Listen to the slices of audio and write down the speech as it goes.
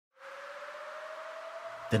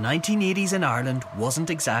The 1980s in Ireland wasn't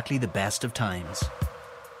exactly the best of times.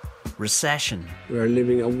 Recession. We are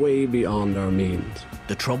living way beyond our means.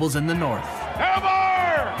 The troubles in the north.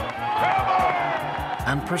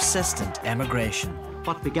 And persistent emigration.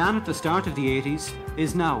 What began at the start of the 80s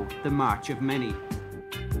is now the march of many.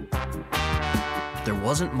 There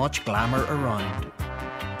wasn't much glamour around.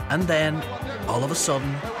 And then, all of a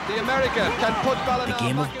sudden, the America can put the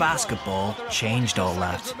game of basketball changed all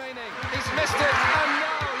that. He's missed it, and now...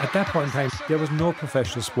 At that point in time, there was no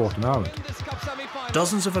professional sport in Ireland.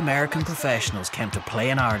 Dozens of American professionals came to play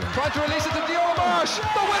in Ireland. Trying to release it to Dior Marsh,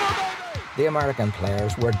 the winner. The American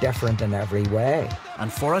players were different in every way.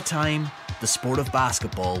 And for a time, the sport of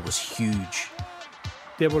basketball was huge.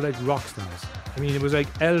 They were like rock stars. I mean, it was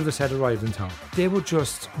like Elvis had arrived in town. They were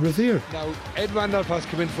just revered. Now, Ed Randolph has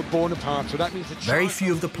come in for Bonaparte, so that means... Very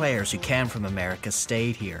few of the players who came from America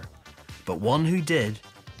stayed here. But one who did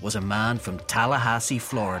was a man from Tallahassee,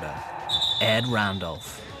 Florida, Ed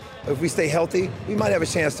Randolph. If we stay healthy, we might have a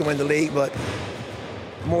chance to win the league, but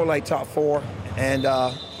more like top four and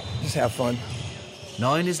just have fun.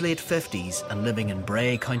 Now in his late 50s and living in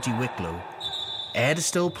Bray, County Wicklow, Ed is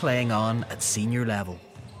still playing on at senior level.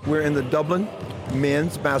 We're in the Dublin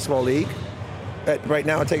Men's Basketball League. Right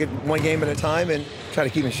now, I take it one game at a time and try to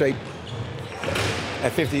keep in shape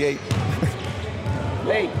at 58.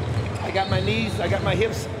 Hey, I got my knees, I got my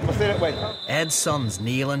hips. I'm gonna stay that way. Ed's sons,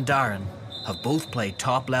 Neil and Darren, have both played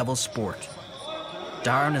top-level sport.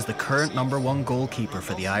 Darren is the current #1 goalkeeper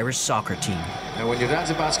for the Irish soccer team. Now, when your dad's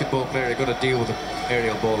a basketball player, you've got to deal with an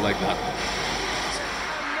aerial ball like that. And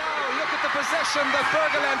now, look at the possession that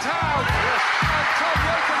Bergeland had. And Tom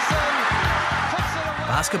Wilkinson puts it away.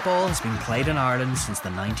 Basketball has been played in Ireland since the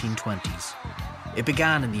 1920s. It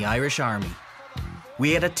began in the Irish Army.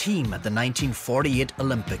 We had a team at the 1948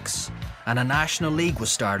 Olympics, and a national league was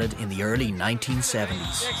started in the early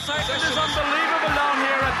 1970s. The excitement is unbelievable down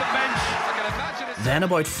here at the bench. I can imagine it's... Then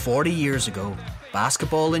about 40 years ago,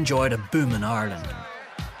 basketball enjoyed a boom in Ireland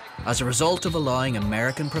as a result of allowing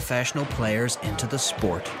American professional players into the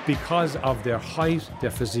sport. Because of their height, their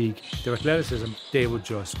physique, their athleticism, they were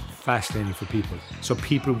just fascinating for people. So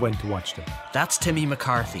people went to watch them. That's Timmy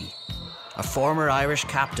McCarthy, a former Irish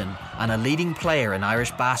captain and a leading player in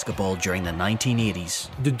Irish basketball during the 1980s.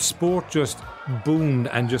 The sport just boomed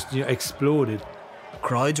and just exploded.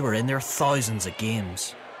 Crowds were in their thousands at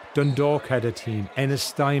games. Dundalk had a team,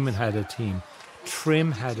 Ennistimon had a team,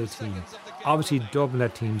 Trim had a team, obviously Dublin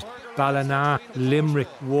had teams, Ballina, Limerick,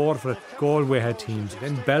 Waterford, Galway had teams,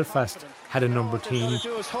 then Belfast had a number of teams.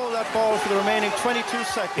 Hold that ball for the remaining 22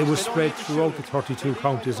 seconds. It was spread throughout the 32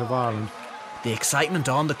 counties of Ireland. The excitement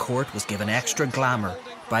on the court was given extra glamour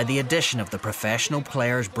by the addition of the professional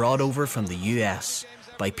players brought over from the US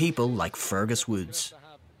by people like Fergus Woods.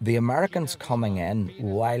 The Americans coming in,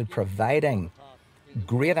 while providing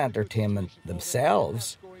great entertainment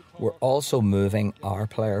themselves, were also moving our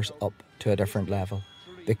players up to a different level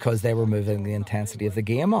because they were moving the intensity of the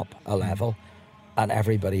game up a level, and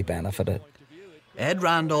everybody benefited. Ed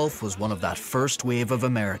Randolph was one of that first wave of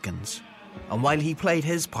Americans. And while he played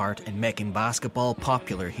his part in making basketball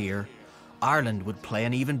popular here, Ireland would play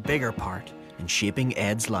an even bigger part in shaping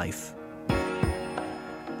Ed's life.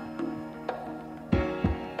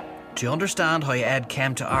 To understand how Ed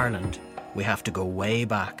came to Ireland, we have to go way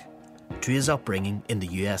back to his upbringing in the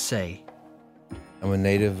USA. I'm a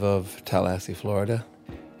native of Tallahassee, Florida.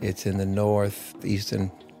 It's in the northeastern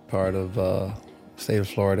part of the state of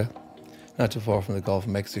Florida, not too far from the Gulf of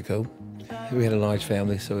Mexico. We had a large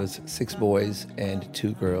family, so it's 6 boys and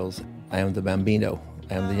 2 girls. I am the bambino.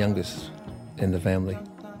 I am the youngest in the family.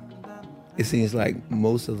 It seems like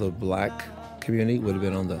most of the black community would have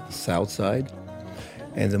been on the south side,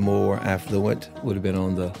 and the more affluent would have been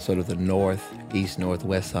on the sort of the northeast,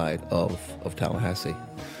 northwest side of Tallahassee.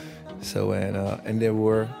 So, and there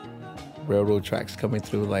were railroad tracks coming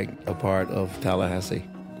through like a part of Tallahassee,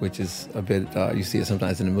 which is a bit, you see it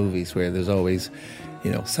sometimes in the movies where there's always,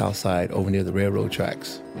 south side over near the railroad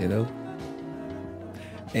tracks,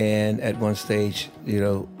 And at one stage,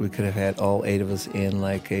 we could have had all 8 of us in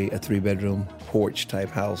like a 3-bedroom porch type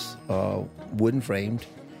house, wooden framed,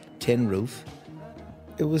 tin roof.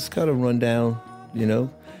 It was kind of run down,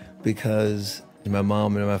 because my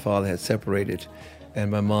mom and my father had separated, and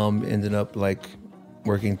my mom ended up like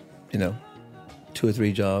working, 2 or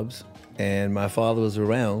 3 jobs, and my father was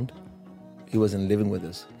around. He wasn't living with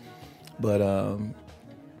us, but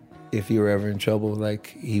if you were ever in trouble,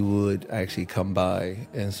 like he would actually come by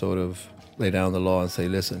and sort of lay down the law and say,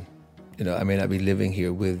 listen, I may not be living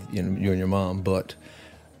here with you and your mom, but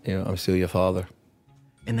I'm still your father.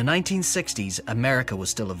 In the 1960s, America was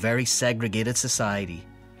still a very segregated society,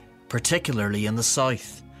 particularly in the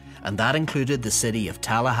South, and that included the city of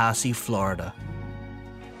Tallahassee, Florida.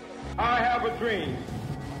 I have a dream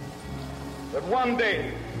that one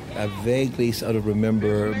day... I vaguely sort of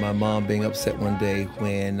remember my mom being upset one day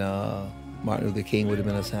when Martin Luther King would have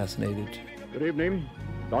been assassinated. Good evening.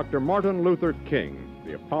 Dr. Martin Luther King,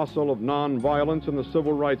 the apostle of nonviolence in the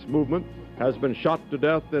civil rights movement, has been shot to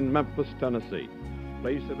death in Memphis, Tennessee.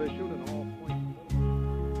 Police have issued an all-point...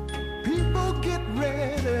 People get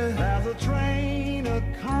ready, there's a train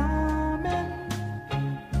a-coming.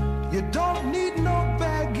 You don't need no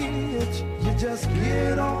baggage, you just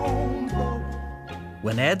get on board.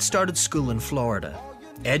 When Ed started school in Florida,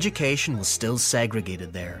 education was still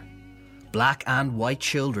segregated there. Black and white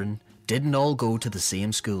children didn't all go to the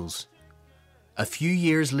same schools. A few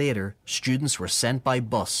years later, students were sent by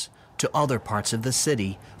bus to other parts of the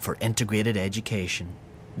city for integrated education.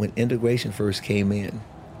 When integration first came in,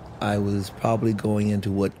 I was probably going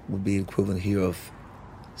into what would be equivalent here of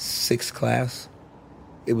 6th class.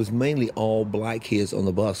 It was mainly all black kids on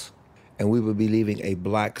the bus. And we would be leaving a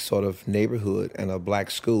black sort of neighborhood and a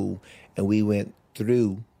black school, and we went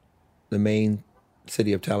through the main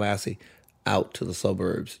city of Tallahassee out to the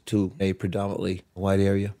suburbs to a predominantly white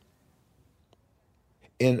area.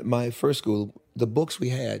 In my first school, the books we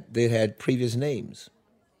had, they had previous names,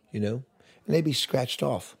 and they'd be scratched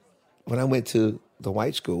off. When I went to the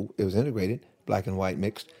white school, it was integrated, black and white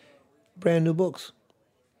mixed, brand new books,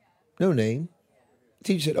 no name. The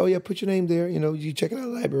teacher said, oh yeah, put your name there, you check it out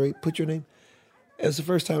in the library, put your name. It was the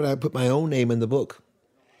first time that I put my own name in the book.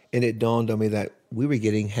 And it dawned on me that we were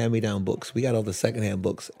getting hand-me-down books. We got all the secondhand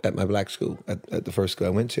books at my black school, at the first school I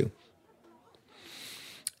went to.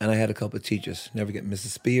 And I had a couple of teachers, never forget Mrs.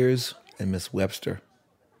 Spears and Miss Webster.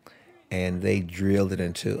 And they drilled it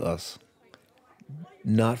into us.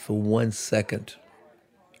 Not for 1 second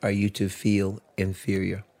are you to feel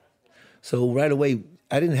inferior. So right away,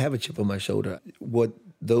 I didn't have a chip on my shoulder. What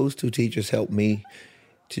those two teachers helped me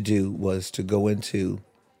to do was to go into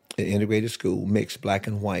an integrated school, mixed black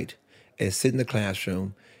and white, and sit in the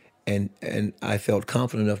classroom, and I felt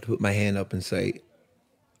confident enough to put my hand up and say,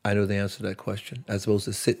 I know the answer to that question. I was supposed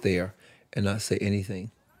to sit there and not say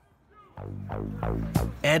anything.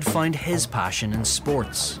 Ed found his passion in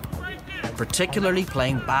sports, particularly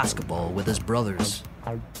playing basketball with his brothers.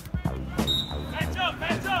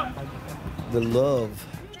 The love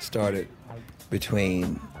started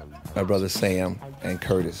between my brother Sam and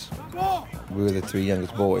Curtis. We were the 3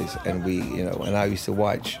 youngest boys, and and I used to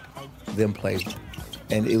watch them play.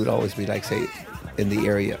 And it would always be like, say, in the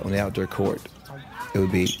area on the outdoor court, it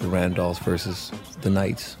would be the Randolphs versus the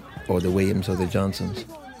Knights, or the Williams or the Johnsons.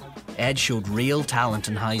 Ed showed real talent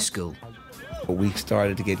in high school. We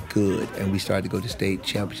started to get good, and we started to go to state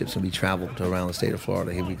championships, and we traveled around the state of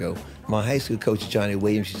Florida. Here we go. My high school coach, Johnny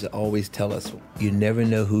Williams, used to always tell us, you never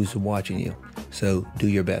know who's watching you, so do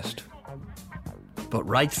your best. But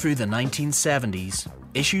right through the 1970s,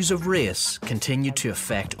 issues of race continued to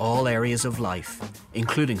affect all areas of life,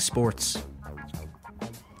 including sports.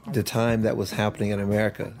 The time that was happening in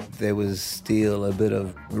America, there was still a bit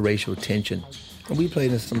of racial tension. And we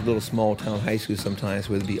played in some little small town high schools sometimes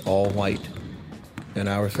where it'd be all white, and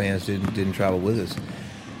our fans didn't travel with us.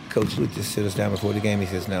 Coach would just sit us down before the game. He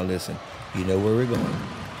says, now listen, you know where we're going.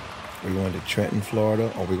 We're going to Trenton, Florida,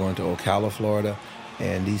 or we're going to Ocala, Florida,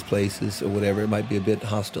 and these places or whatever, it might be a bit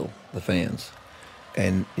hostile, the fans.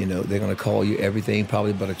 And, they're going to call you everything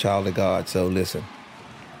probably but a child of God. So listen,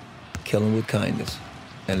 kill them with kindness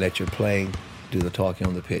and let your playing do the talking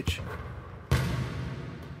on the pitch.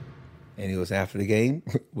 And he goes, after the game,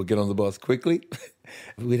 we'll get on the bus quickly.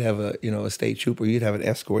 We'd have a state trooper. You'd have an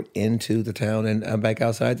escort into the town and back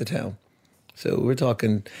outside the town. So we're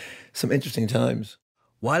talking some interesting times.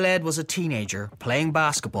 While Ed was a teenager playing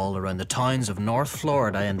basketball around the towns of North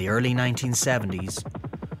Florida in the early 1970s,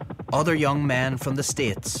 other young men from the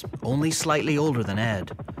States, only slightly older than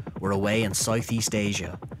Ed, were away in Southeast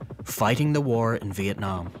Asia, fighting the war in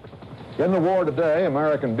Vietnam. In the war today,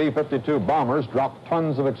 American B-52 bombers dropped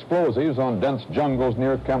tons of explosives on dense jungles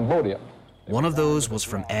near Cambodia. One of those was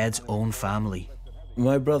from Ed's own family.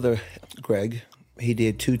 My brother, Greg, he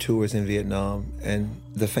did 2 tours in Vietnam, and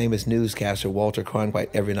the famous newscaster, Walter Cronkite,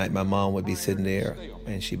 every night my mom would be sitting there,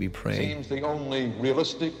 and she'd be praying. Seems the only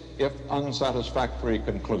realistic, if unsatisfactory,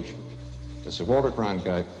 conclusion. This is Walter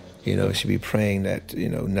Cronkite. She'd be praying that,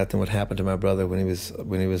 nothing would happen to my brother when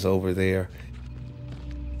he was over there.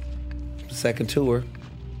 Second tour,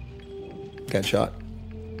 got shot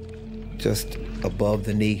just above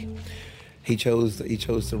the knee. He chose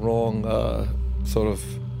the wrong sort of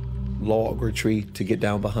log or tree to get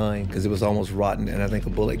down behind because it was almost rotten, and I think a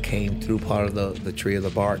bullet came through part of the tree of the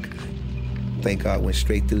bark. Thank God, went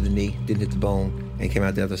straight through the knee, didn't hit the bone, and came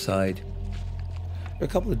out the other side. There were a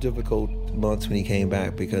couple of difficult months when he came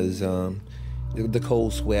back because the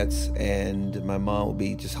cold sweats, and my mom would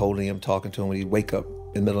be just holding him, talking to him when he'd wake up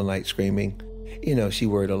in the middle of the night screaming. You know, she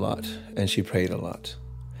worried a lot, and she prayed a lot.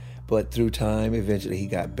 But through time, eventually he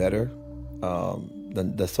got better.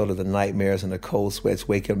 The sort of the nightmares and the cold sweats,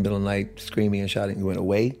 waking up in the middle of the night screaming and shouting, went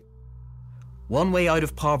away. One way out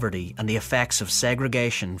of poverty and the effects of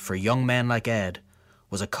segregation for young men like Ed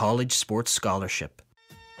was a college sports scholarship.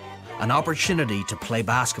 An opportunity to play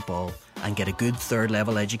basketball and get a good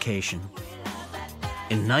third-level education.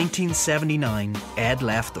 In 1979, Ed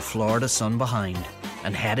left the Florida sun behind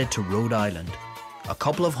and headed to Rhode Island, a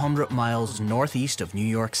couple of 100 miles northeast of New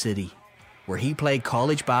York City, where he played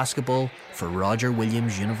college basketball for Roger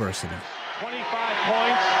Williams University. 25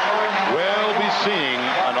 points. We'll be seeing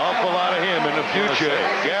an awful lot of him in the future,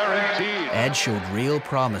 guaranteed. Ed showed real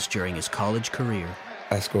promise during his college career.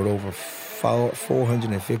 I scored over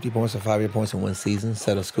 450 points or 5-year points in one season,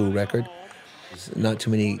 set a school record. Not too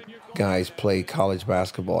many guys play college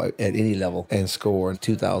basketball at any level and score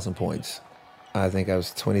 2,000 points. I think I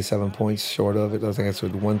was 27 points short of it. I think I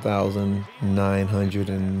scored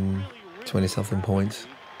 1,920-something points,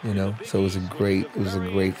 you know. So it was a great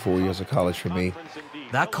 4 years of college for me.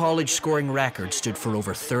 That college scoring record stood for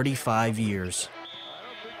over 35 years.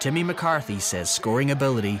 Timmy McCarthy says scoring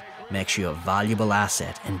ability makes you a valuable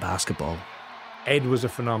asset in basketball. Ed was a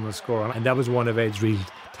phenomenal scorer, and that was one of Ed's real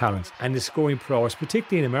talents. And the scoring prowess,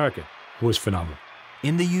 particularly in America, was phenomenal.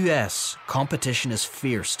 In the US, competition is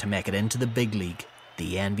fierce to make it into the big league,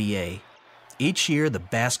 the NBA. Each year, the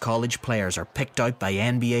best college players are picked out by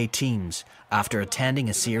NBA teams after attending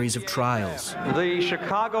a series of trials. The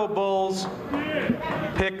Chicago Bulls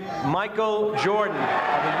pick Michael Jordan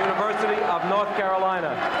of the University of North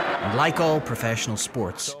Carolina. And like all professional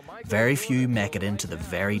sports, very few make it into the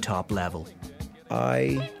very top level.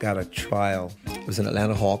 I got a trial. It was in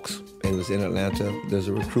Atlanta Hawks. It was in Atlanta. There's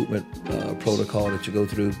a recruitment protocol that you go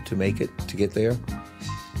through to make it, to get there.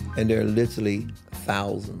 And there are literally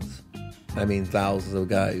thousands of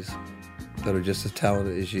guys that are just as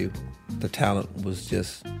talented as you. The talent was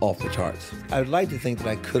just off the charts. I would like to think that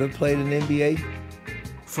I could have played in the NBA.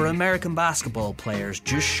 For American basketball players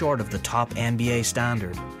just short of the top NBA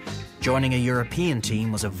standard, joining a European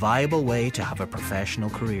team was a viable way to have a professional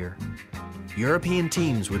career. European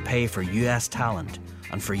teams would pay for US talent,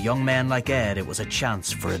 and for young men like Ed, it was a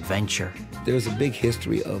chance for adventure. There's a big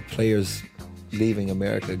history of players leaving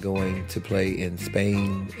America, going to play in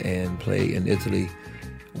Spain and play in Italy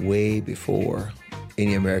way before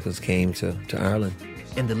any Americans came to Ireland.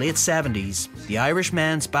 In the late 70s, the Irish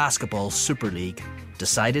Men's Basketball Super League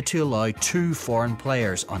decided to allow 2 foreign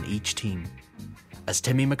players on each team. As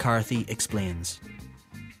Timmy McCarthy explains.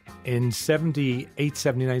 In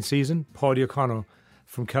 78-79 season, Paudie O'Connell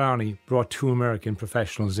from Killarney brought 2 American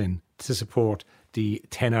professionals in to support the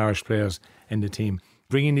 10 Irish players in the team.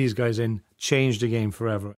 Bringing these guys in changed the game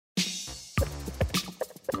forever.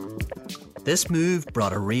 This move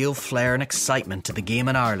brought a real flair and excitement to the game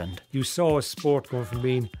in Ireland. You saw a sport going from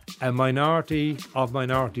being a minority of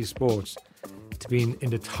minority sports to being in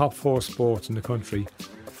the top 4 sports in the country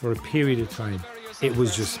for a period of time. It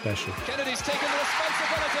was just special. Kennedy's taken the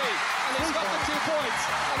responsibility, and he's got the 2 points,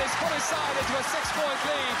 and he's put his side into a 6-point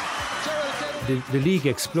lead. Gerald Kennedy. The league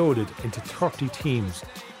exploded into 30 teams,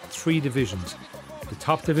 3 divisions. The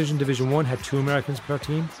top division, Division 1, had 2 Americans per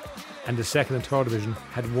team, and the second and third division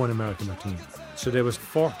had 1 American per team. So there was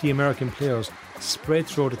 40 American players spread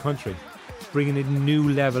throughout the country, bringing a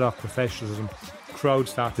new level of professionalism.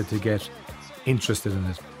 Crowds started to get interested in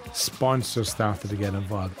it. Sponsors started to get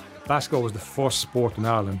involved. Basketball was the first sport in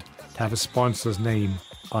Ireland to have a sponsor's name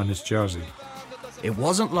on its jersey. It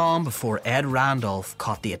wasn't long before Ed Randolph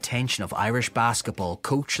caught the attention of Irish basketball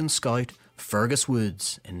coach and scout Fergus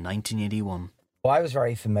Woods in 1981. Well, I was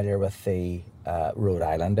very familiar with the Rhode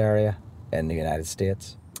Island area in the United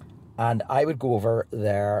States. And I would go over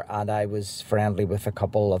there, and I was friendly with a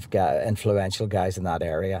couple of influential guys in that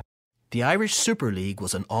area. The Irish Super League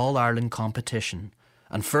was an all-Ireland competition,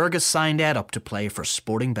 and Fergus signed Ed up to play for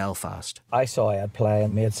Sporting Belfast. I saw Ed play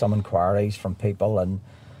and made some inquiries from people and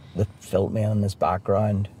that filled me in his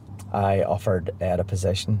background. I offered Ed a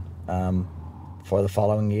position for the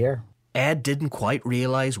following year. Ed didn't quite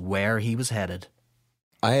realise where he was headed.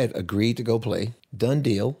 I had agreed to go play, done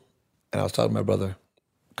deal, and I was talking to my brother,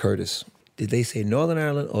 Curtis. Did they say Northern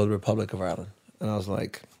Ireland or the Republic of Ireland? And I was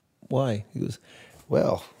like, why? He goes,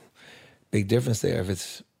 well, big difference there. If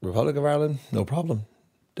it's Republic of Ireland, no problem.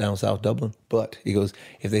 down South Dublin. But he goes,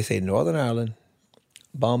 if they say Northern Ireland,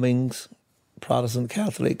 bombings, Protestant,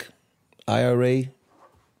 Catholic, IRA,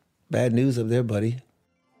 bad news up there, buddy.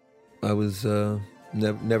 I was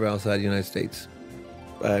never outside the United States.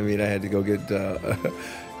 I mean, I had to go get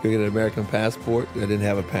an American passport. I didn't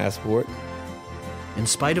have a passport. In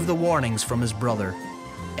spite of the warnings from his brother,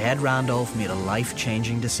 Ed Randolph made a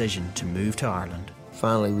life-changing decision to move to Ireland.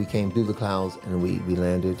 Finally, we came through the clouds and we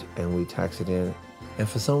landed and we taxied in. And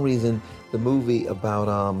for some reason, the movie about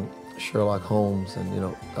Sherlock Holmes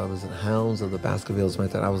and, I was in Hounds of the Baskervilles,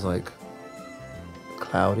 like that. I was like,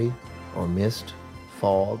 cloudy or mist,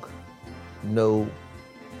 fog, no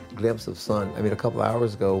glimpse of sun. I mean, a couple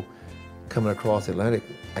hours ago, coming across the Atlantic,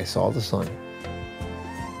 I saw the sun.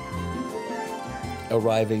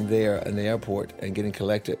 Arriving there in the airport and getting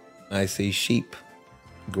collected, I see sheep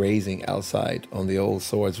grazing outside on the old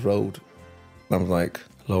Swords Road. I'm like,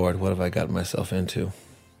 Lord, what have I gotten myself into?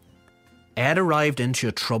 Ed arrived into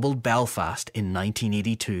a troubled Belfast in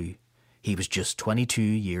 1982. He was just 22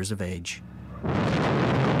 years of age.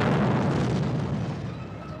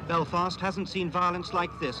 Belfast hasn't seen violence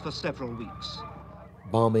like this for several weeks.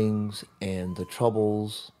 Bombings and the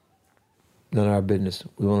troubles, none of our business.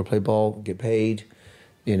 We want to play ball, get paid,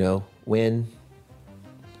 win,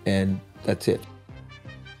 and that's it.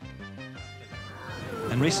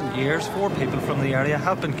 In recent years, 4 people from the area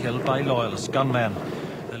have been killed by loyalist gunmen.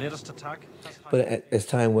 The latest attack... But as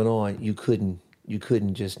time went on, you couldn't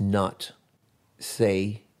just not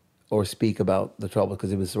say or speak about the trouble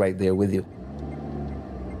because it was right there with you.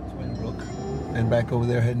 Twinbrook. And back over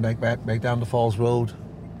there, heading back down the Falls Road.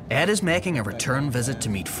 Ed is making a return visit to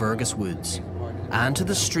meet Fergus Woods and to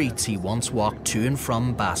the streets he once walked to and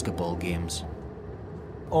from basketball games.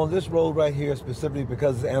 On this road right here, specifically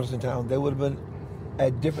because it's Andersontown, there would have been,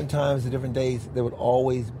 at different times, at different days, there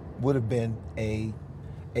would have been a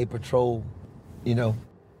patrol,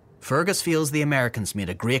 Fergus feels the Americans made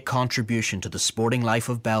a great contribution to the sporting life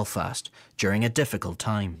of Belfast during a difficult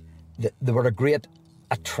time. They were a great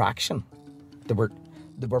attraction. They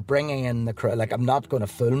were bringing in the crowd. Like, I'm not going to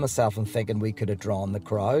fool myself in thinking we could have drawn the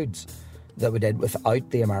crowds that we did without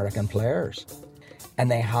the American players. And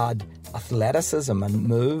they had athleticism and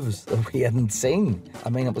moves that we hadn't seen. I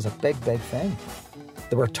mean, it was a big, big thing.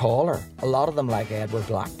 They were taller. A lot of them, like Ed, were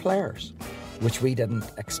black players, which we didn't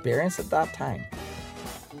experience at that time.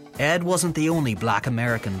 Ed wasn't the only black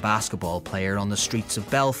American basketball player on the streets of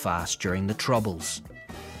Belfast during the Troubles.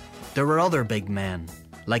 There were other big men,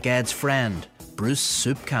 like Ed's friend, Bruce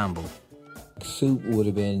Soup Campbell. Soup would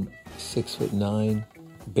have been 6'9",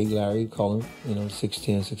 Big Larry, call him,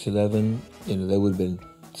 6'10", 6'11". There would have been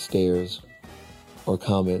stares or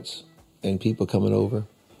comments and people coming over.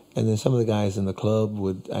 And then some of the guys in the club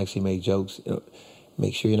would actually make jokes,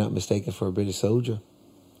 make sure you're not mistaken for a British soldier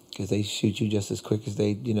because they shoot you just as quick as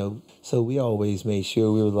they, So we always made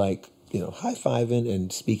sure we were like, high-fiving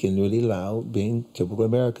and speaking really loud, being typical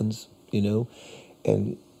Americans,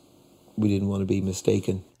 and we didn't want to be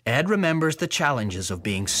mistaken. Ed remembers the challenges of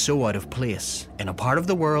being so out of place in a part of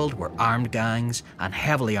the world where armed gangs and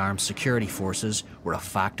heavily armed security forces were a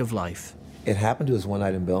fact of life. It happened to us one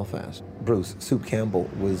night in Belfast. Bruce Soup Campbell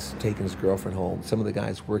was taking his girlfriend home. Some of the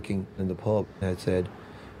guys working in the pub had said,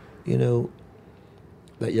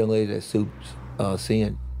 that young lady that Soup's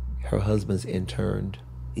seeing, her husband's interned.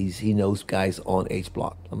 He knows guys on H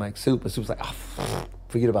Block. I'm like, Soup. And Soup's like,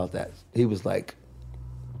 forget about that. He was like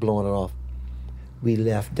blowing it off. We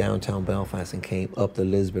left downtown Belfast and came up the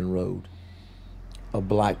Lisbon Road. A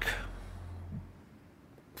black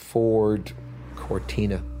Ford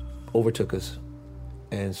Cortina overtook us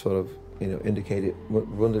and sort of, indicated,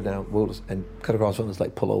 run it down, rolled us, and cut across front of us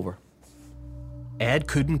like, pull over. Ed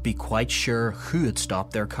couldn't be quite sure who had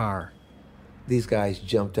stopped their car. These guys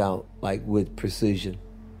jumped out like with precision.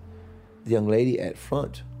 The young lady at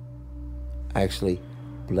front actually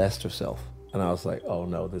blessed herself. And I was like, oh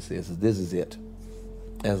no, this is it.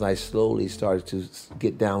 As I slowly started to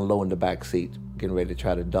get down low in the back seat, getting ready to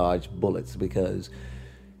try to dodge bullets because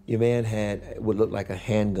your man had what looked like a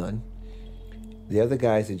handgun. The other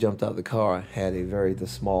guys that jumped out of the car had the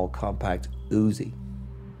small, compact Uzi.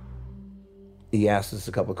 He asked us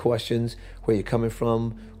a couple of questions. Where you coming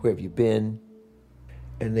from? Where have you been?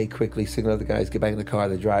 And they quickly signaled the guys, get back in the car.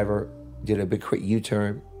 The driver did a big quick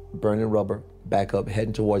U-turn, burning rubber, back up,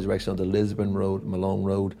 heading towards the direction of the Lisbon Road, Malone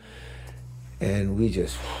Road. And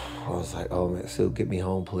I was like, oh man, Sue, get me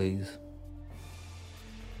home, please.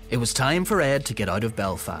 It was time for Ed to get out of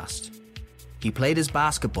Belfast. He played his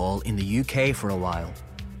basketball in the UK for a while,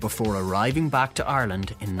 before arriving back to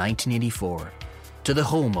Ireland in 1984, to the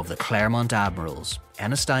home of the Claremont Admirals,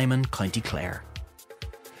 Ennistymon, County Clare.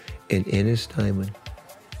 In Ennistimon,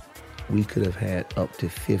 we could have had up to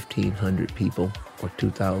 1,500 people or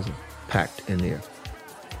 2,000 packed in there.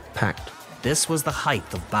 Packed. This was the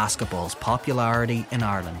height of basketball's popularity in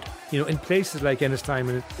Ireland. You know, in places like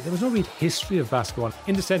Ennistimon, there was no real history of basketball.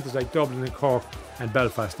 In the centres like Dublin and Cork and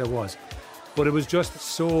Belfast, there was. But it was just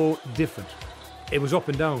so different. It was up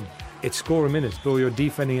and down. It's score a minute, though you're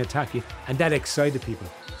defending, attacking, and that excited people.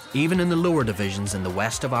 Even in the lower divisions in the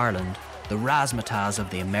west of Ireland, the razzmatazz of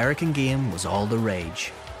the American game was all the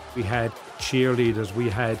rage. We had cheerleaders, we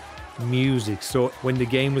had music, so when the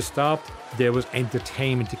game was stopped, there was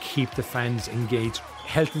entertainment to keep the fans engaged.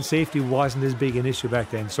 Health and safety wasn't as big an issue back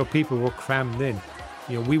then, so people were crammed in.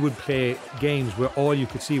 You know, we would play games where all you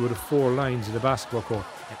could see were the 4 lines of the basketball court,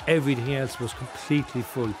 and everything else was completely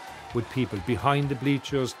full with people behind the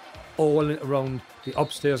bleachers, all around the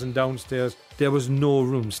upstairs and downstairs. There was no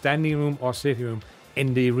room, standing room or sitting room,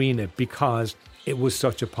 in the arena because it was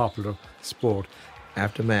such a popular sport.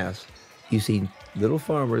 After Mass, you see little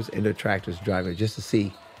farmers in their tractors driving just to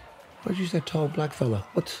see, where'd you see that tall black fella?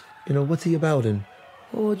 What's he about? And,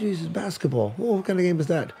 oh, Jesus, basketball. Oh, what kind of game is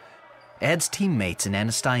that? Ed's teammates in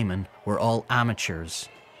Ennistimon were all amateurs.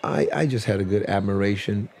 I just had a good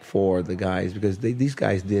admiration for the guys because these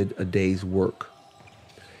guys did a day's work.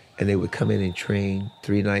 And they would come in and train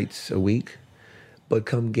 3 nights a week. But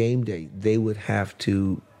come game day, they would have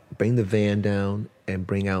to bring the van down and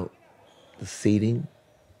bring out the seating,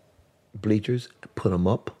 bleachers, put them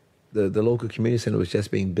up. The local community center was just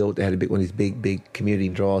being built. They had one of these big community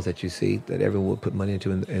draws that you see that everyone would put money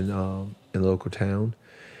into in the local town.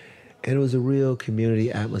 And it was a real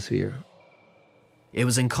community atmosphere. It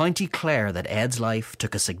was in County Clare that Ed's life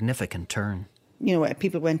took a significant turn. You know,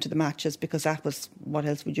 people went to the matches because that was, what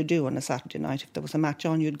else would you do on a Saturday night? If there was a match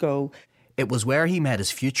on, you'd go. It was where he met his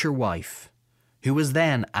future wife, who was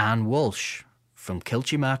then Anne Walsh from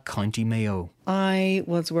Kilchemack, County Mayo. I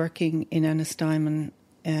was working in Ennistimon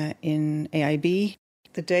in AIB.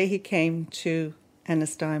 The day he came to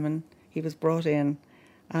Ennistimon, he was brought in.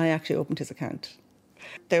 I actually opened his account.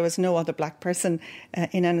 There was no other black person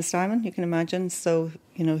in Ennistimon, you can imagine. So,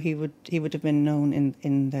 you know, he would have been known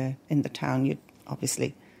in the town,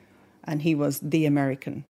 obviously. And he was the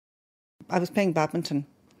American. I was playing badminton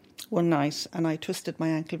one night and I twisted my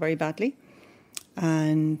ankle very badly.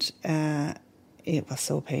 And it was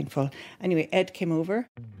so painful. Anyway, Ed came over.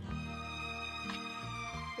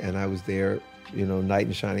 And I was there, you know, knight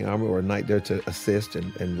in shining armor, or knight there to assist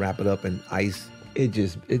and wrap it up in ice. It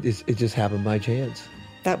just happened by chance.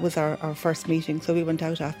 That was our first meeting, so we went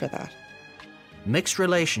out after that. Mixed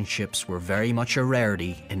relationships were very much a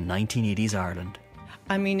rarity in 1980s Ireland.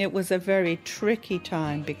 I mean, it was a very tricky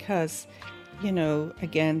time because, you know,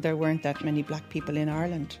 again, there weren't that many black people in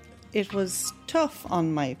Ireland. It was tough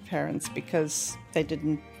on my parents because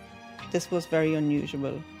this was very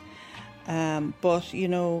unusual. But, you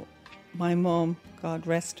know, my mum, God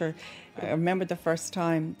rest her, I remember the first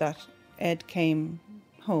time that Ed came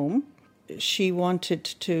home. She wanted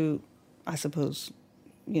to, I suppose,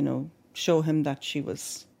 you know, show him that she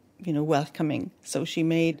was, you know, welcoming. So she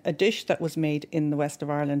made a dish that was made in the west of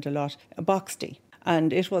Ireland a lot, a boxty.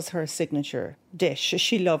 And it was her signature dish.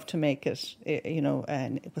 She loved to make it, you know,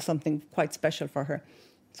 and it was something quite special for her.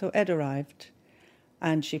 So Ed arrived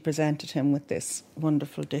and she presented him with this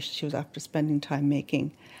wonderful dish she was after spending time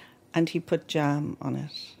making. And he put jam on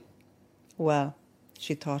it. Well,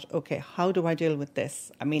 she thought, okay, how do I deal with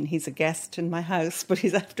this? I mean, he's a guest in my house, but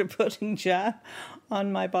he's after putting jam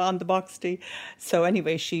on the boxty. So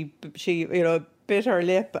anyway, she you know, bit her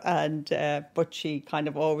lip, and but she kind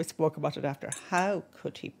of always spoke about it after. How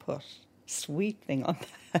could he put sweet thing on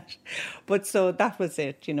that? But so that was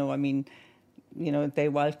it, you know. I mean, you know, they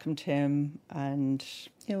welcomed him, and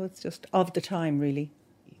you know, it's just of the time, really.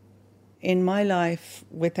 In my life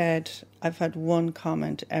with Ed, I've had one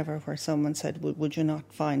comment ever where someone said, would you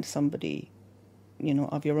not find somebody, you know,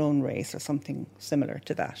 of your own race or something similar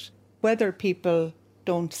to that? Whether people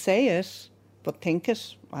don't say it, but think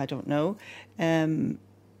it, I don't know.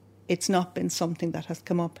 It's not been something that has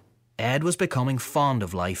come up. Ed was becoming fond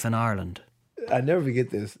of life in Ireland. I never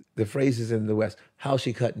forget this. The phrases in the West, how's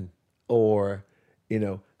she cutting? Or, you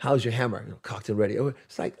know, how's your hammer? You know, cocked and ready.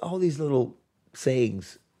 It's like all these little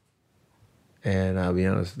sayings. And I'll be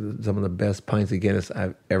honest, some of the best pints of Guinness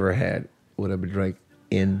I've ever had would have been drank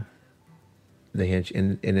in the Hinch,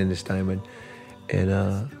 in Ennistimon. And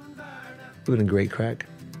it would have been great crack.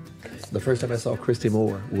 The first time I saw Christy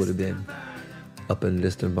Moore would have been up in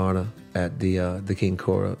Listonbarna at the King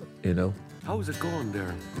Cora, you know. How's it going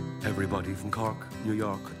there? Everybody from Cork, New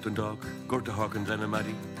York, Dundalk, Gortahawk and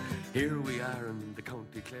Glenamaddy. Here we are in the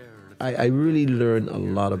County Clare. I really learned a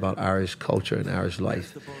lot about Irish culture and Irish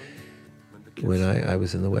life when I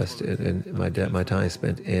was in the West and my time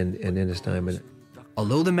spent in Ennistimon.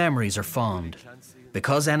 Although the memories are fond,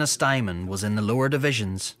 because Ennistimon was in the lower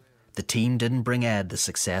divisions, the team didn't bring Ed the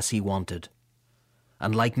success he wanted.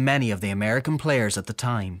 And like many of the American players at the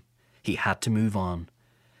time, he had to move on.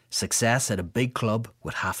 Success at a big club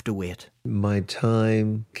would have to wait. My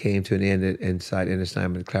time came to an end inside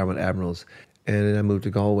Ennistimon at Claremont Admirals, and then I moved to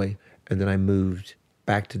Galway, and then I moved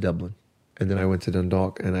back to Dublin, and then I went to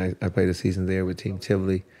Dundalk, and I played a season there with Team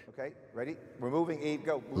Tivoli. Okay, ready? We're moving, Eve,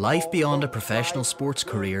 go. Life beyond a professional sports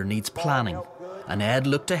career needs planning, and Ed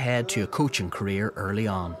looked ahead to a coaching career early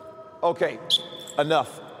on. Okay,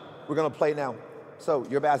 enough. We're going to play now. So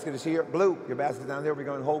your basket is here. Blue, your basket is down there. We're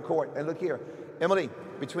going whole court. And look here. Emily,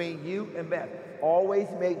 between you and Beth, always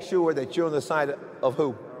make sure that you're on the side of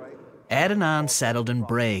who? Ed and Anne settled in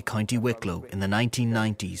Bray, County Wicklow in the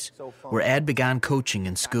 1990s, where Ed began coaching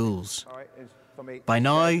in schools. By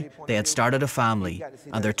now, they had started a family,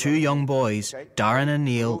 and their two young boys, Darren and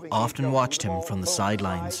Neil, often watched him from the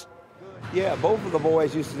sidelines. Yeah, both of the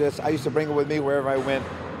boys used to this. I used to bring it with me wherever I went.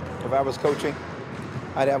 If I was coaching,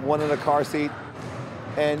 I'd have one in the car seat.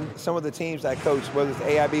 And some of the teams I coached, whether it's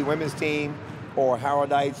AIB women's team or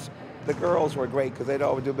Howardites, the girls were great because they'd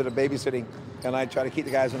always do a bit of babysitting, and I'd try to keep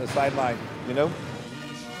the guys on the sideline, you know?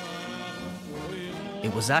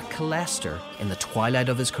 It was at Colester, in the twilight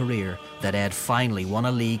of his career, that Ed finally won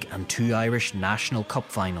a league and 2 Irish National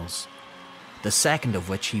Cup finals, the second of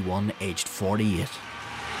which he won aged 48.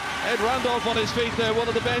 Ed Randolph on his feet there, one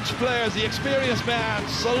of the bench players, the experienced man,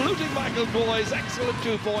 saluting Michael Boyes, excellent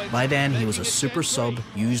 2 points. By then, he was a super sub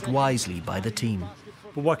used wisely by the team.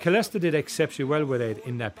 But what Colester did exceptionally well with Ed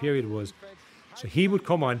in that period was, so he would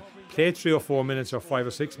come on, play 3 or 4 minutes or 5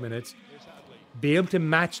 or 6 minutes, be able to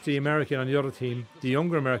match the American on the other team, the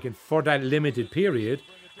younger American, for that limited period,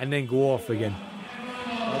 and then go off again.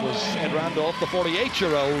 That was Ed Randolph, the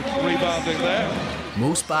 48-year-old, rebounding there.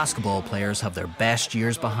 Most basketball players have their best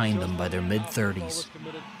years behind them by their mid-30s,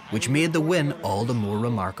 which made the win all the more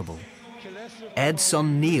remarkable. Ed's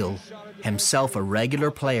son Neil, himself a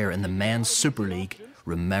regular player in the men's Super League,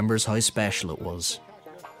 remembers how special it was.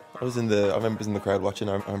 I remember in the crowd watching.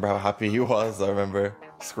 I remember how happy he was. I remember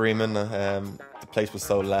screaming. The place was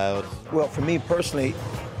so loud. Well, for me personally,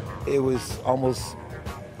 it was almost,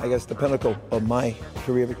 I guess, the pinnacle of my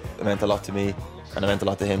career. It meant a lot to me, and it meant a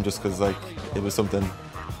lot to him just because it was something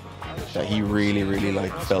that he really, really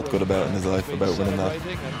felt good about in his life, about winning that.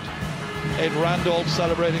 Ed Randolph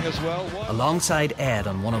celebrating as well. Alongside Ed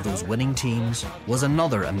on one of those winning teams was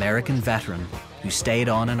another American veteran who stayed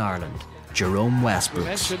on in Ireland, Jerome Westbrooks. You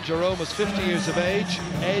mentioned Jerome was 50 years of age.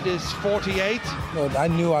 Ed is 48. No, I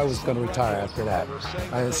knew I was going to retire after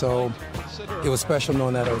that. So it was special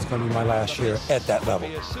knowing that it was going to be my last year at that level.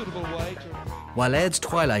 While Ed's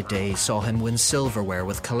twilight days saw him win silverware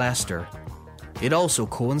with Colester, it also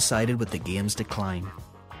coincided with the game's decline.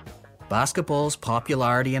 Basketball's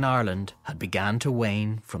popularity in Ireland had begun to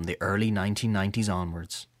wane from the early 1990s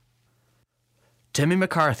onwards. Timmy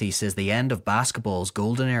McCarthy says the end of basketball's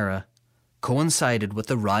golden era coincided with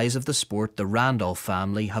the rise of the sport the Randolph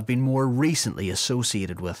family have been more recently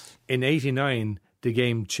associated with. In '89, the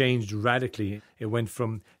game changed radically. It went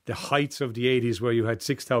from the heights of the 80s where you had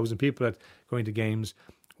 6,000 people going to games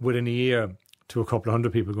within a year to a couple of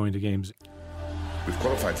hundred people going to games. We've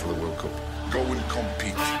qualified for the World Cup. Go and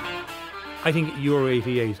compete. I think Euro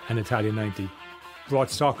 88 and Italia 90 brought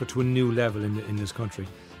soccer to a new level in this country.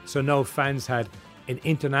 So now fans had an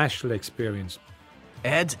international experience.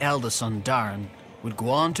 Ed's eldest son, Darren, would go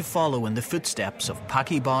on to follow in the footsteps of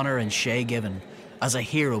Packy Bonner and Shay Given as a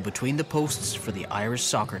hero between the posts for the Irish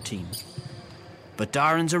soccer team. But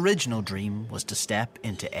Darren's original dream was to step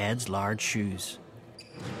into Ed's large shoes.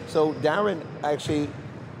 So Darren actually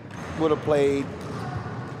would have played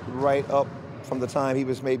right up from the time he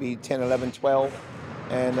was maybe 10, 11, 12,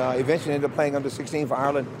 and eventually ended up playing under 16 for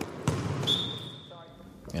Ireland.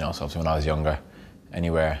 So obviously when I was younger,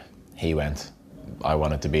 anywhere he went, I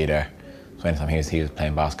wanted to be there. So anytime he was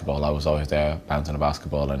playing basketball, I was always there bouncing a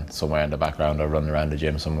basketball, and somewhere in the background or running around the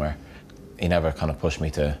gym somewhere. He never kind of pushed me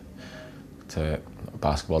to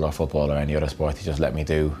basketball or football or any other sport. He just let me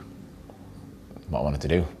do what I wanted to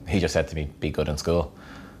do. He just said to me, be good in school.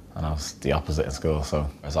 And I was the opposite in school. So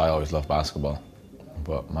as I always loved basketball,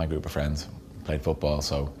 but my group of friends played football,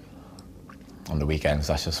 so on the weekends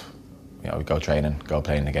that's just, we'd go training, go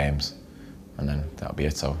playing the games, and then that'll be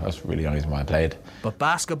it. So that's really the only reason why I played. But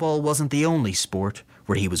basketball wasn't the only sport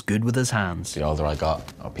where he was good with his hands. The older I got,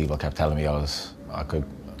 people kept telling me I could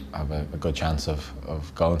have a good chance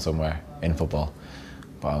of going somewhere in football.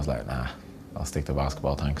 But I was like, nah, I'll stick to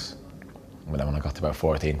basketball, thanks. But then when I got to about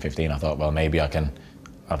 14, 15, I thought, well, maybe I can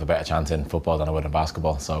have a better chance in football than I would in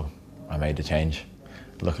basketball, so I made the change.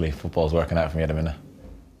 Luckily, football's working out for me at the minute.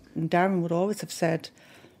 And Darren would always have said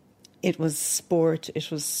it was sport,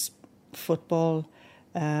 it was football.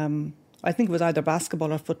 I think it was either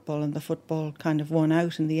basketball or football, and the football kind of won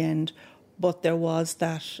out in the end. But there was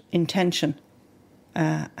that intention,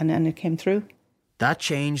 and then it came through. That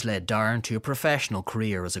change led Darren to a professional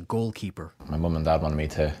career as a goalkeeper. My mum and dad wanted me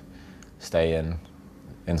to stay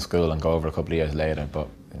in school and go over a couple of years later, but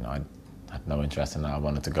I had no interest in that. I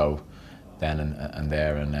wanted to go then and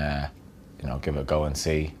there and give it a go and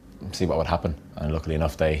see what would happen. And luckily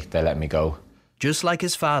enough, they let me go. Just like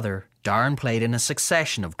his father, Darren played in a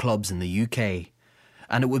succession of clubs in the UK.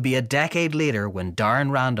 And it would be a decade later when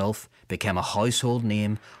Darren Randolph became a household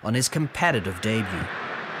name on his competitive debut.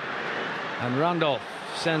 And Randolph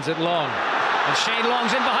sends it long. And Shane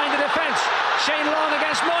Long's in behind the defence. Shane Long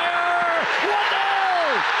against Moyer.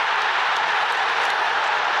 1-0!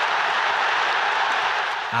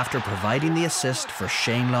 After providing the assist for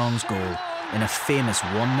Shane Long's goal in a famous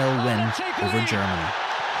 1-0 win over Germany.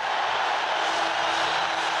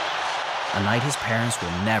 A night his parents will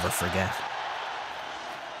never forget.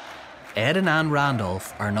 Ed and Anne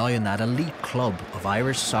Randolph are now in that elite club of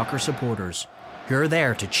Irish soccer supporters who are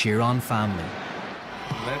there to cheer on family.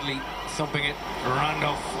 Ledley thumping it,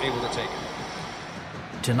 Randolph able to take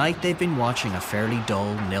it. Tonight they've been watching a fairly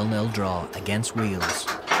dull 0-0 draw against Wales.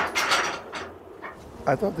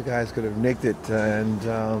 I thought the guys could have nicked it and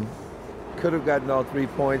could have gotten all 3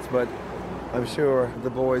 points, but I'm sure the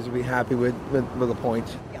boys will be happy with a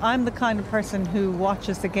point. I'm the kind of person who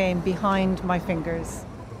watches the game behind my fingers.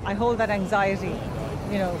 I hold that anxiety,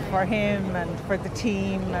 for him and for the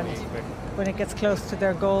team, and when it gets close to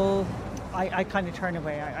their goal, I kind of turn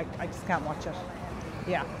away. I just can't watch it.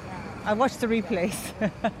 Yeah, I watch the replays.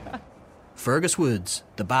 Fergus Woods,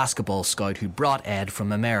 the basketball scout who brought Ed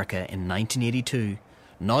from America in 1982,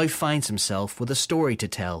 now finds himself with a story to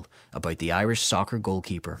tell about the Irish soccer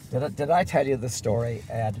goalkeeper. Did I tell you the story,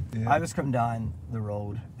 Ed? Yeah. I was coming down the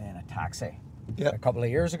road in a taxi Yep. a couple of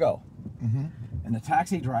years ago. Mm-hmm. And the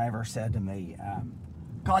taxi driver said to me,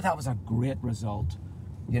 God, that was a great result.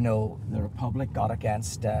 The Republic got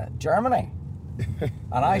against Germany.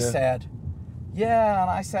 And I said, yeah, and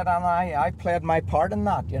I played my part in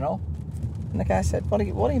that, And the guy said, what do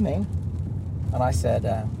you mean? And I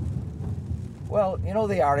said, well,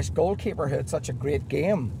 the Irish goalkeeper who had such a great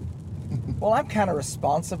game. Well, I'm kind of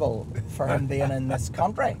responsible for him being in this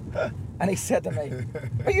country. And he said to me,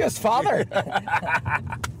 are you his father?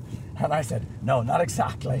 And I said, no, not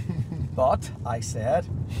exactly. But I said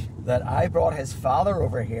that I brought his father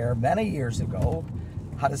over here many years ago.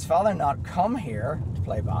 Had his father not come here to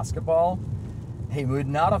play basketball, he would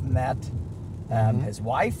not have met his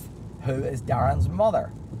wife, who is Darren's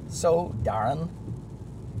mother. So Darren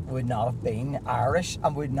would not have been Irish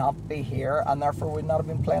and would not be here, and therefore would not have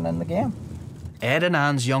been playing in the game. Ed and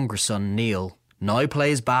Anne's younger son, Neil, now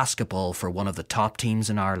plays basketball for one of the top teams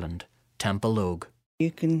in Ireland, Temple Ogue.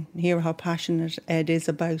 You can hear how passionate Ed is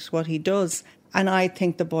about what he does. And I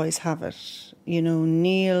think the boys have it.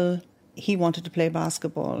 Neil, he wanted to play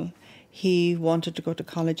basketball. He wanted to go to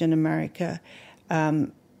college in America.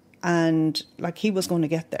 And he was going to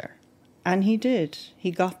get there. And he did. He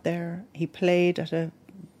got there. He played at a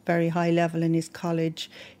very high level in his college.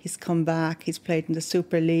 He's come back. He's played in the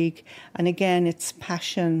Super League. And again, it's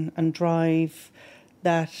passion and drive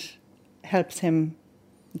that helps him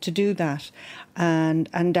to do that. And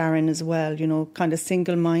Darren as well, kind of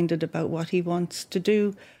single-minded about what he wants to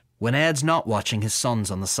do. When Ed's not watching his sons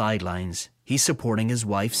on the sidelines, he's supporting his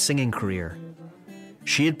wife's singing career.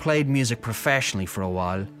 She had played music professionally for a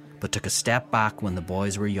while, but took a step back when the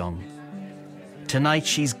boys were young. Tonight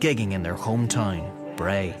she's gigging in their hometown,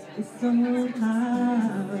 Bray.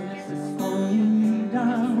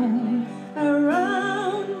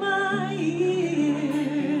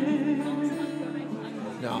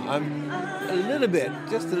 No, I'm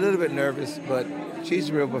just a little bit nervous, but she's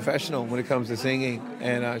a real professional when it comes to singing,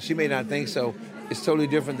 and she may not think so. It's totally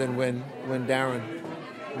different than when Darren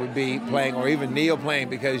would be playing, or even Neil playing,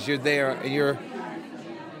 because you're there and you're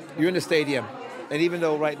in the stadium. And even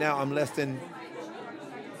though right now I'm less than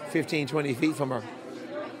 15, 20 feet from her,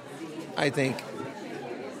 I think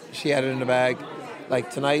she had it in the bag.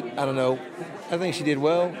 Like tonight, I don't know. I think she did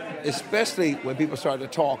well, especially when people start to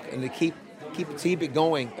talk and to keep it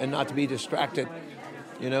going and not to be distracted,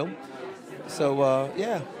 So,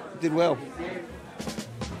 did well.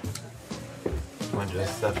 Want to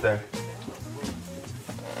just step there?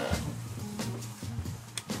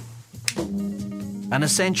 An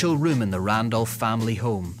essential room in the Randolph family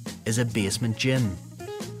home is a basement gym.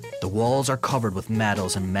 The walls are covered with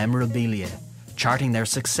medals and memorabilia, charting their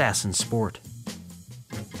success in sport.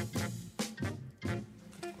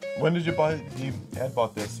 When did you buy? Ed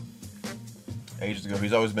bought this ages ago.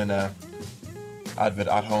 He's always been a avid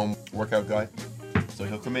at-home workout guy. So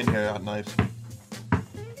he'll come in here at night,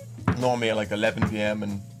 normally at like 11 p.m.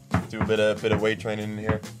 and do a bit of weight training in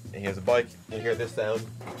here. And he has a bike. You hear this sound?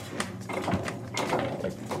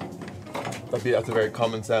 That's a very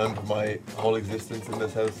common sound of my whole existence in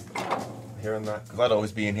this house. Hearing that, because I'd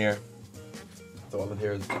always be in here. So all I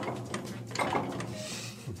hear is.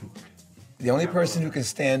 The only person who can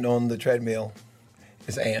stand on the treadmill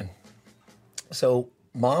is Ann. So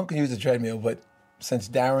Mom can use the treadmill, but since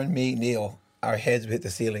Darren, me, Neil, our heads hit the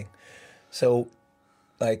ceiling. So,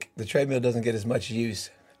 like, the treadmill doesn't get as much use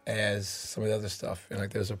as some of the other stuff. And, like,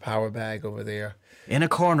 there's a power bag over there. In a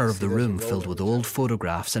corner of the room filled with old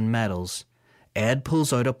photographs and medals, Ed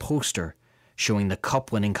pulls out a poster showing the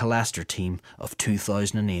cup-winning Killester team of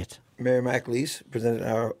 2008. Mary McAleese presented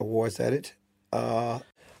our awards at it.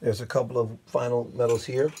 There's a couple of final medals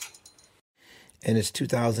here. And it's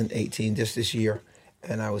 2018, just this year.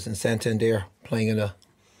 And I was in Santander playing in a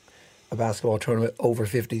basketball tournament over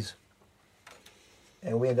 50s.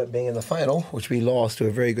 And we ended up being in the final, which we lost to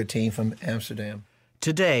a very good team from Amsterdam.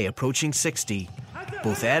 Today, approaching 60,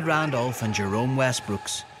 both Ed Randolph and Jerome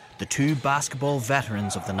Westbrooks, the two basketball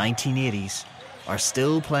veterans of the 1980s, are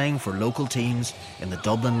still playing for local teams in the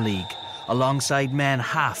Dublin League, alongside men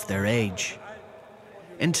half their age.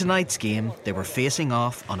 In tonight's game, they were facing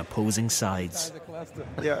off on opposing sides.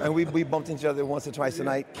 Yeah, and we bumped each other once or twice a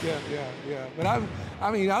night. Yeah. But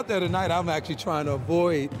out there tonight, I'm actually trying to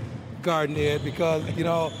avoid guarding Ed because,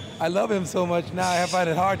 I love him so much now, I find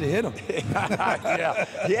it hard to hit him.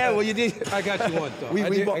 Yeah, well, you did. I got you once, though.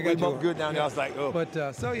 We bumped good down there. I was like, oh. But,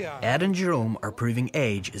 yeah. Ed and Jerome are proving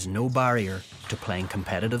age is no barrier to playing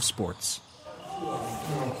competitive sports.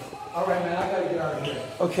 All right, man, I gotta get out of here.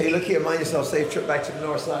 Okay, look here, mind yourself. Safe trip back to the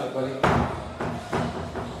north side, buddy.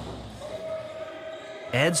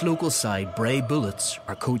 Ed's local side, Bray Bullets,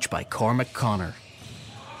 are coached by Cormac Connor.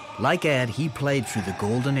 Like Ed, he played through the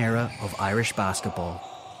golden era of Irish basketball,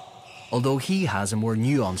 although he has a more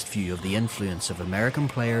nuanced view of the influence of American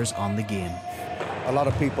players on the game. A lot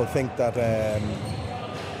of people think that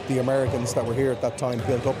the Americans that were here at that time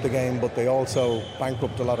built up the game, but they also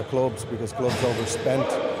bankrupted a lot of clubs because clubs overspent.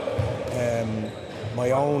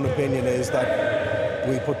 My own opinion is that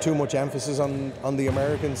we put too much emphasis on the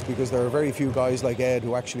Americans because there are very few guys like Ed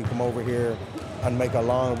who actually come over here and make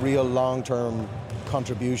a real long-term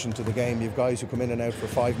contribution to the game. You have guys who come in and out for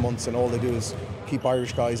 5 months and all they do is keep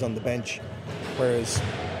Irish guys on the bench, whereas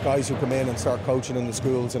guys who come in and start coaching in the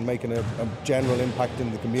schools and making a general impact in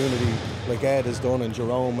the community, like Ed has done, and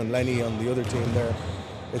Jerome and Lenny on the other team there,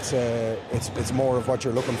 it's more of what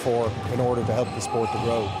you're looking for in order to help the sport to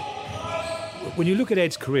grow. When you look at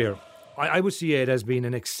Ed's career, I would see Ed as being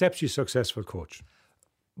an exceptionally successful coach.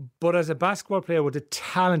 But as a basketball player with the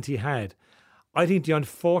talent he had, I think the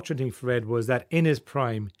unfortunate thing for Ed was that in his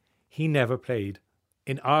prime, he never played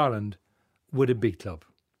in Ireland with a big club.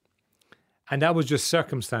 And that was just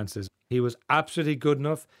circumstances. He was absolutely good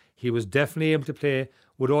enough. He was definitely able to play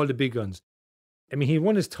with all the big guns. I mean, he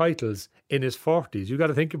won his titles in his 40s. You've got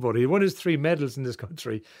to think about it. He won his 3 medals in this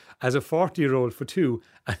country as a 40-year-old for 2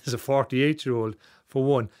 and as a 48-year-old for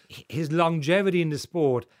 1. His longevity in the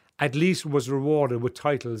sport at least was rewarded with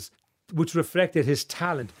titles which reflected his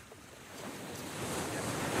talent.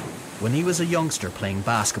 When he was a youngster playing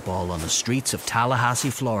basketball on the streets of Tallahassee,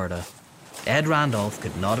 Florida, Ed Randolph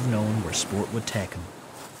could not have known where sport would take him.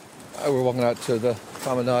 We're walking out to the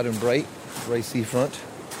promenade in Bray seafront.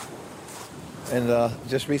 And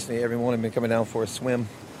just recently, every morning, I've been coming down for a swim.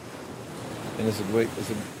 And it's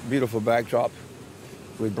a beautiful backdrop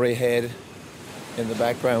with Bray Head in the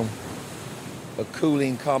background. A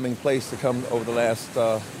cooling, calming place to come over the last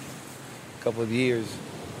couple of years.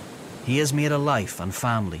 He has made a life and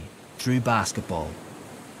family through basketball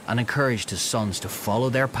and encouraged his sons to follow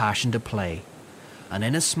their passion to play and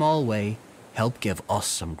in a small way help give us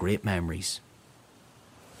some great memories.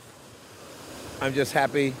 I'm just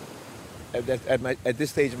happy at this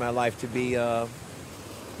stage of my life to be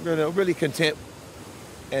really content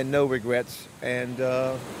and no regrets, and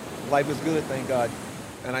life is good, thank God.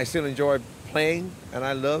 And I still enjoy playing, and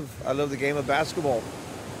I love the game of basketball.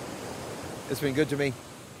 It's been good to me.